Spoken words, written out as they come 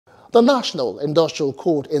The National Industrial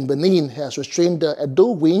Court in Benin has restrained the Edo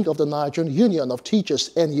wing of the Nigerian Union of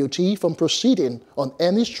Teachers (NUT) from proceeding on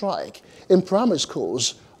any strike in primary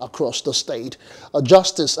schools across the state.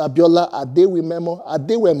 Justice Abiola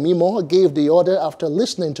Adewemimo gave the order after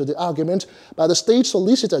listening to the argument by the State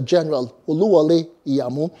Solicitor General Oluwole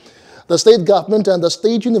Iyamu. The state government and the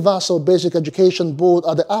State Universal Basic Education Board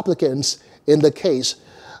are the applicants in the case.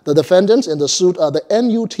 The defendants in the suit are the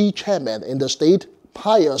NUT chairman in the state,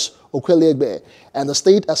 Pius Okweliegbe, and the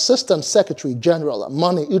State Assistant Secretary General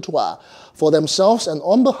Mani Itwa for themselves and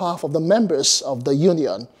on behalf of the members of the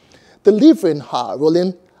union. Delivering her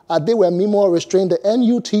ruling, Adewemimo restrained the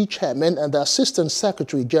NUT chairman and the Assistant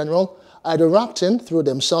Secretary General, either acting through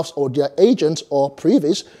themselves or their agents or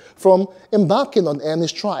privies, from embarking on any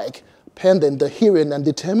strike, pending the hearing and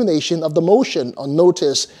determination of the motion on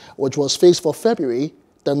notice, which was fixed for February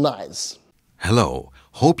the 9th. Hello,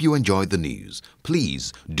 hope you enjoyed the news.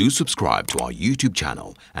 Please do subscribe to our YouTube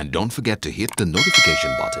channel and don't forget to hit the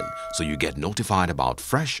notification button so you get notified about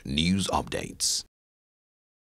fresh news updates.